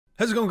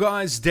How's it going,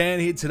 guys? Dan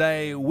here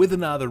today with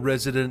another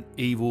Resident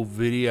Evil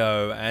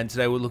video, and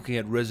today we're looking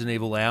at Resident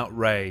Evil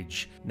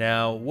Outrage.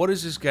 Now, what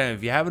is this game?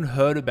 If you haven't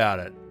heard about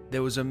it,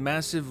 there was a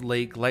massive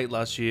leak late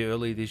last year,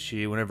 early this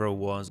year, whenever it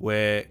was,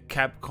 where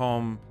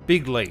Capcom,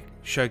 big leak,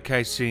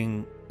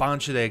 showcasing a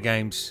bunch of their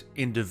games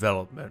in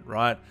development,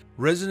 right?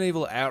 Resident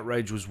Evil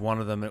Outrage was one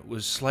of them. It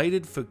was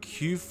slated for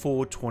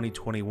Q4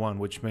 2021,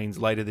 which means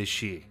later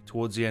this year,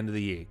 towards the end of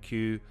the year,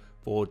 Q4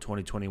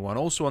 2021.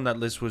 Also on that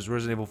list was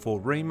Resident Evil 4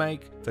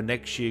 Remake for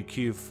next year,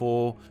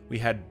 Q4. We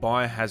had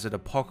Biohazard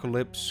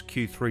Apocalypse,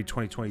 Q3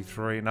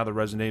 2023, another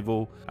Resident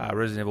Evil.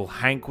 Resident Evil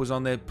Hank was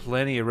on there.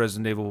 Plenty of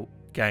Resident Evil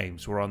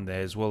games were on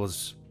there, as well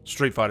as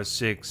Street Fighter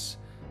 6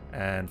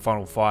 and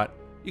Final Fight.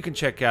 You can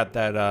check out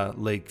that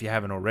leak if you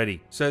haven't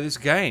already. So this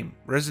game,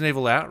 Resident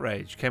Evil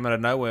Outrage, came out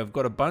of nowhere. I've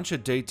got a bunch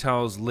of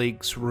details,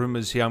 leaks,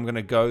 rumors here I'm going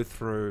to go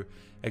through.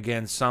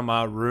 Again, some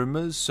are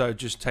rumors, so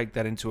just take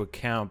that into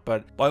account.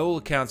 But by all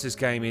accounts, this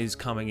game is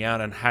coming out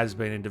and has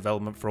been in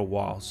development for a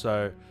while.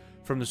 So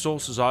from the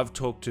sources I've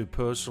talked to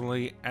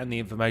personally and the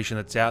information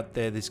that's out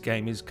there, this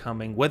game is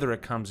coming. Whether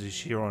it comes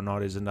this year or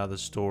not is another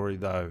story,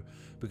 though.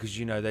 Because,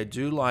 you know, they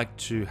do like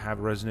to have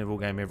a Resident Evil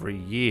game every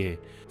year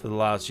for the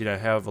last, you know,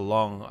 however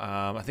long.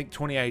 I think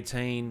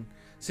 2018,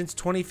 since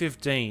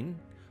 2015,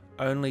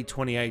 only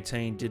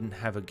 2018 didn't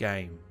have a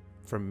game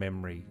from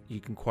memory.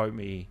 You can quote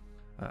me.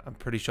 I'm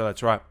pretty sure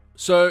that's right.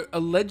 So,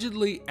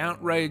 allegedly,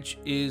 Outrage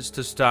is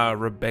to star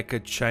Rebecca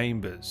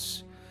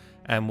Chambers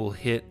and will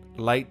hit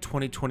late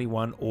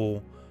 2021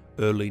 or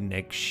early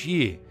next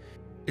year.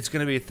 It's going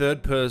to be a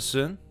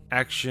third-person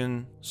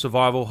action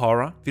survival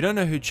horror. If you don't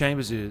know who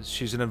Chambers is,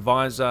 she's an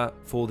advisor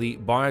for the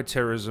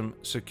Bioterrorism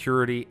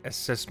Security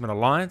Assessment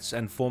Alliance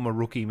and former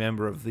rookie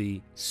member of the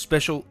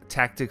Special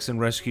Tactics and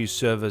Rescue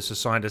Service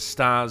assigned to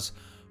STAR's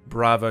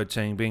Bravo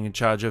team, being in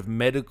charge of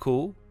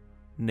medical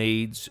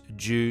needs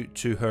due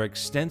to her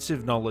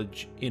extensive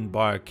knowledge in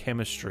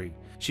biochemistry.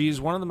 She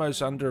is one of the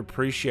most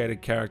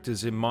underappreciated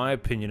characters, in my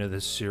opinion, of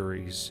this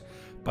series,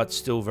 but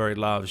still very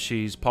loved.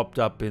 She's popped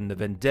up in the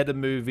Vendetta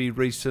movie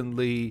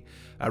recently,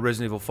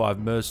 Resident Evil 5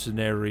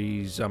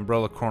 Mercenaries,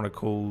 Umbrella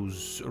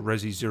Chronicles,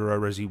 Resi 0,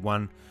 Resi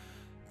 1.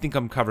 I think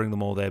I'm covering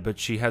them all there, but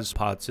she has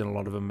parts in a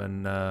lot of them,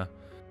 and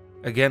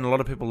again, a lot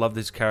of people love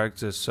this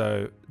character,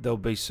 so there'll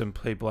be some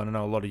people, I don't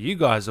know, a lot of you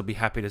guys will be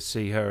happy to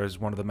see her as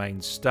one of the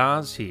main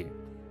stars here.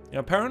 Now,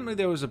 apparently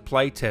there was a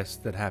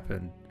playtest that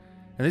happened,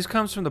 and this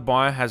comes from the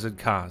Biohazard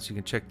cast. You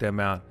can check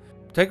them out.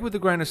 Take it with a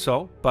grain of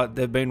salt, but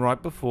they've been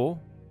right before,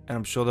 and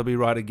I'm sure they'll be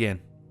right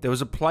again. There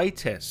was a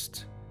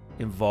playtest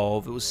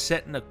involved. It was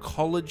set in a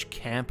college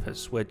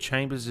campus where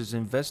Chambers is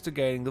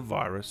investigating the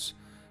virus.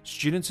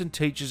 Students and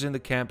teachers in the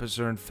campus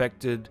are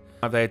infected.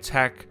 They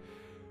attack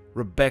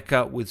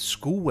Rebecca with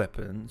school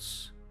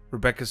weapons.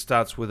 Rebecca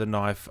starts with a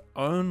knife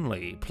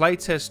only.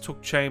 Playtest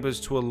took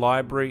Chambers to a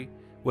library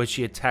where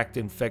she attacked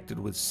infected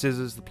with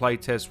scissors. The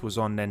playtest was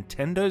on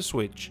Nintendo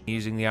Switch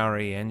using the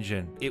RE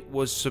engine. It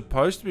was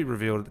supposed to be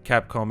revealed at the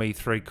Capcom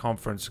E3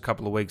 conference a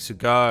couple of weeks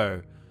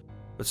ago,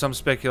 but some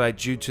speculate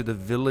due to the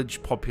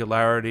Village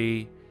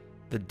popularity,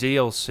 the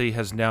DLC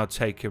has now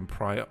taken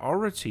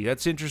priority.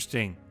 That's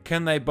interesting.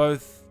 Can they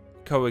both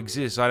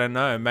coexist? I don't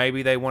know.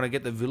 Maybe they want to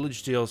get the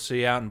Village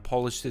DLC out and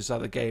polish this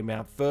other game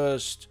out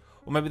first,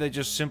 or maybe they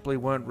just simply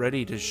weren't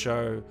ready to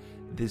show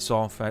this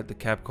off at the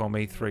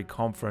Capcom E3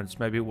 conference.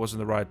 Maybe it wasn't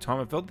the right time.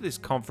 I felt that this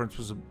conference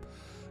was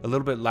a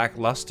little bit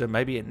lackluster.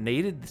 Maybe it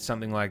needed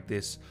something like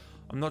this.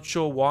 I'm not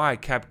sure why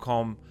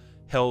Capcom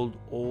held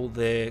all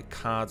their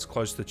cards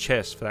close to the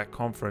chest for that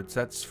conference.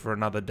 That's for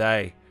another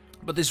day.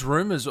 But there's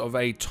rumors of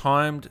a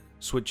timed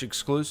Switch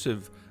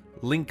exclusive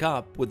link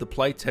up with the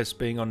playtest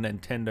being on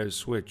Nintendo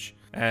Switch.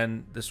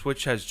 And the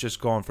Switch has just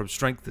gone from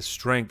strength to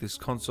strength. This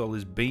console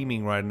is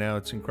beaming right now.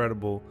 It's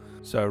incredible.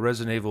 So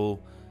Resident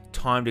Evil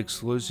timed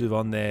exclusive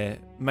on there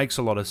makes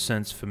a lot of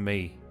sense for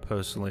me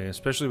personally,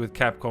 especially with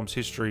Capcom's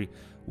history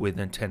with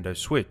Nintendo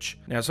Switch.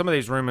 Now, some of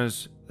these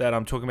rumors that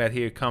I'm talking about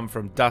here come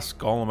from Dusk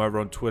Golem over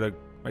on Twitter.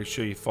 Make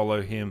sure you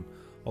follow him.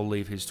 I'll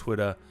leave his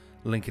Twitter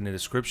link in the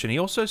description. He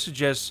also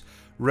suggests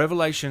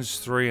Revelations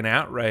 3 and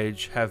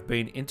Outrage have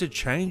been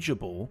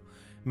interchangeable,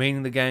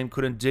 meaning the game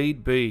could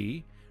indeed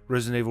be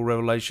Resident Evil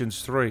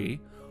Revelations 3,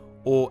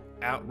 or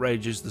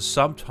Outrage is the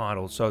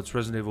subtitle, so it's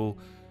Resident Evil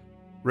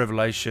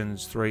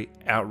Revelations 3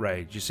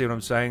 Outrage. You see what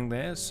I'm saying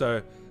there?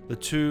 So the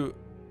two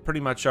pretty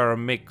much are a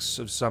mix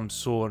of some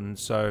sort, and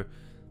so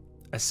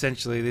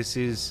essentially this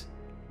is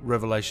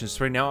Revelations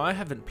 3. Now, I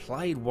haven't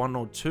played 1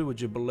 or 2,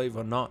 would you believe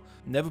or not?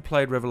 Never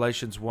played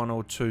Revelations 1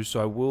 or 2,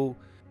 so I will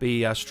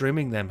be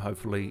streaming them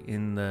hopefully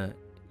in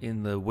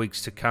the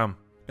weeks to come.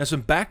 Now,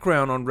 some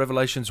background on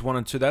Revelations 1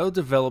 and 2. They were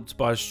developed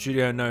by a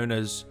studio known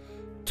as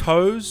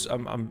Toes.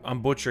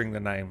 I'm butchering the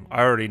name.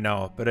 I already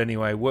know it, but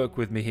anyway, work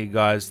with me here,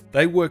 guys.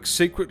 They work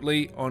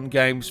secretly on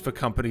games for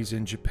companies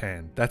in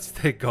Japan. That's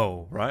their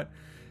goal, right?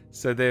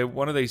 So they're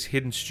one of these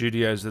hidden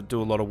studios that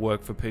do a lot of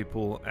work for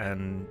people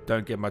and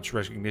don't get much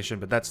recognition,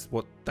 but that's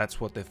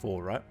what they're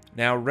for, right?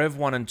 Now, Rev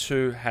 1 and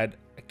 2 had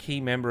a key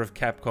member of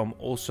Capcom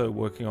also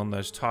working on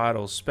those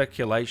titles.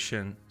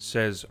 Speculation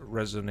says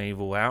Resident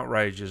Evil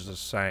Outrage is the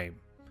same.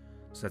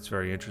 So that's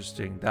very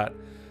interesting. That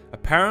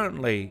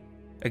apparently,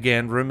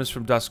 again, rumors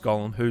from Dust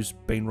Golem, who's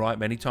been right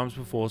many times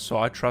before, so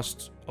I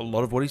trust a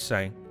lot of what he's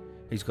saying.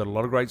 He's got a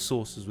lot of great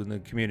sources within the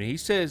community. He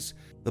says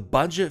the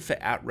budget for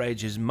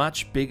Outrage is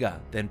much bigger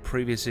than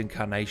previous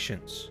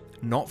incarnations,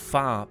 not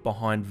far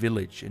behind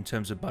Village in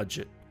terms of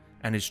budget,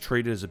 and is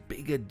treated as a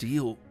bigger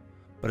deal,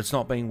 but it's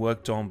not being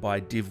worked on by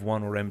Div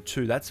 1 or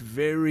M2. That's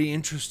very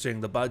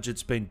interesting. The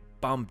budget's been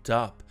bumped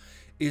up.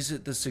 Is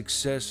it the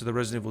success of the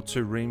Resident Evil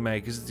 2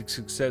 remake? Is it the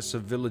success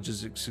of Village?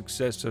 Is it the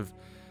success of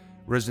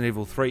Resident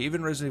Evil 3?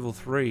 Even Resident Evil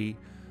 3,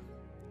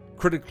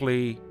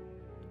 critically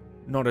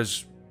not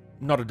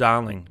a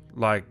darling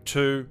like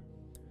 2,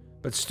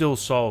 but still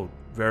sold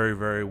very,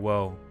 very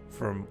well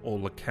from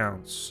all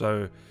accounts.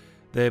 So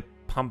they're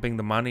pumping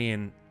the money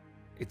in,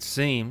 it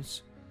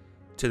seems,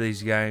 to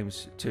these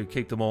games to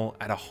keep them all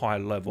at a high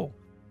level.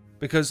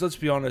 Because let's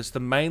be honest,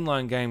 the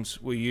mainline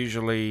games were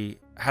usually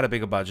had a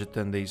bigger budget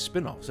than these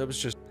spin-offs. It was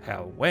just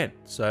how it went.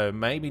 So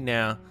maybe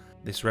now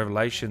this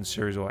Revelation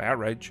series or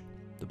Outrage,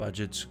 the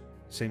budget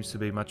seems to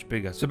be much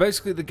bigger. So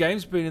basically the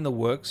game's been in the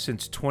works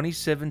since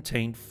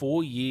 2017.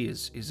 4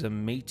 years is a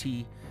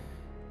meaty,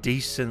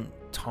 decent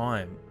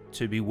time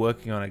to be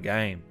working on a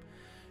game.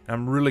 And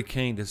I'm really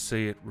keen to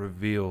see it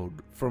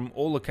revealed. From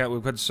all accounts,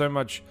 we've had so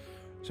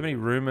many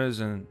rumors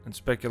and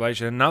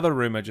speculation. Another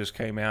rumor just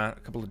came out a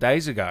couple of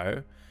days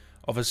ago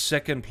of a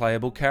second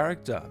playable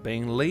character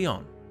being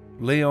Leon.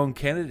 Leon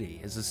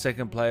Kennedy is the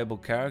second playable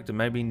character.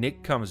 Maybe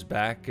Nick comes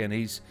back and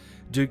he's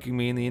duking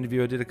me in the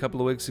interview I did a couple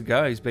of weeks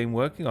ago. He's been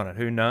working on it.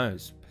 Who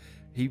knows?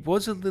 He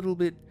was a little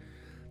bit...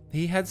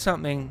 He had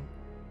something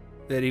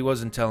that he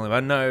wasn't telling him. I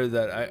know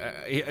that...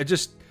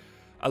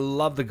 I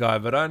love the guy,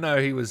 but I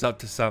know he was up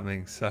to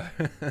something, so...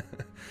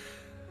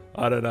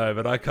 I don't know,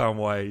 but I can't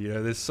wait. You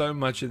know, there's so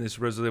much in this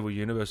Resident Evil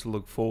universe to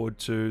look forward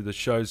to. The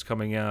show's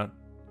coming out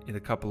in a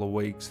couple of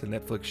weeks. The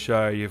Netflix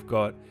show. You've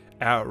got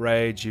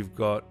Outrage. You've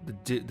got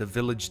the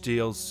Village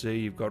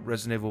DLC. You've got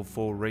Resident Evil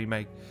 4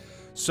 Remake.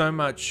 So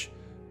much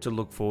to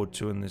look forward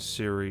to in this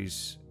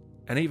series.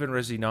 And even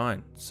Resi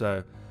 9.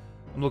 So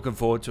I'm looking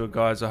forward to it,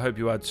 guys. I hope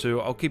you are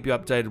too. I'll keep you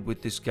updated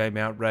with this game,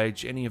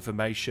 Outrage. Any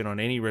information on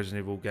any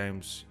Resident Evil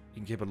games, you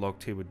can keep it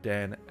locked here with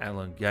Dan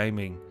Allen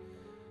Gaming.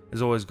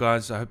 As always,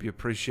 guys, I hope you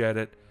appreciate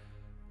it.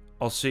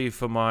 I'll see you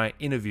for my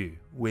interview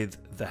with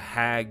the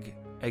Hag,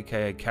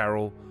 aka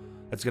Carol.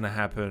 That's going to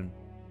happen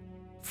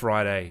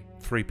Friday,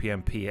 3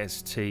 PM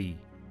PST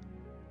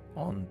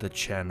on the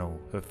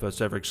channel. Her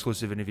first ever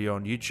exclusive interview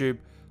on YouTube.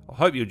 I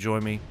hope you'll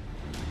join me.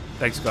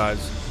 Thanks, guys,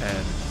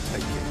 and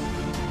take care.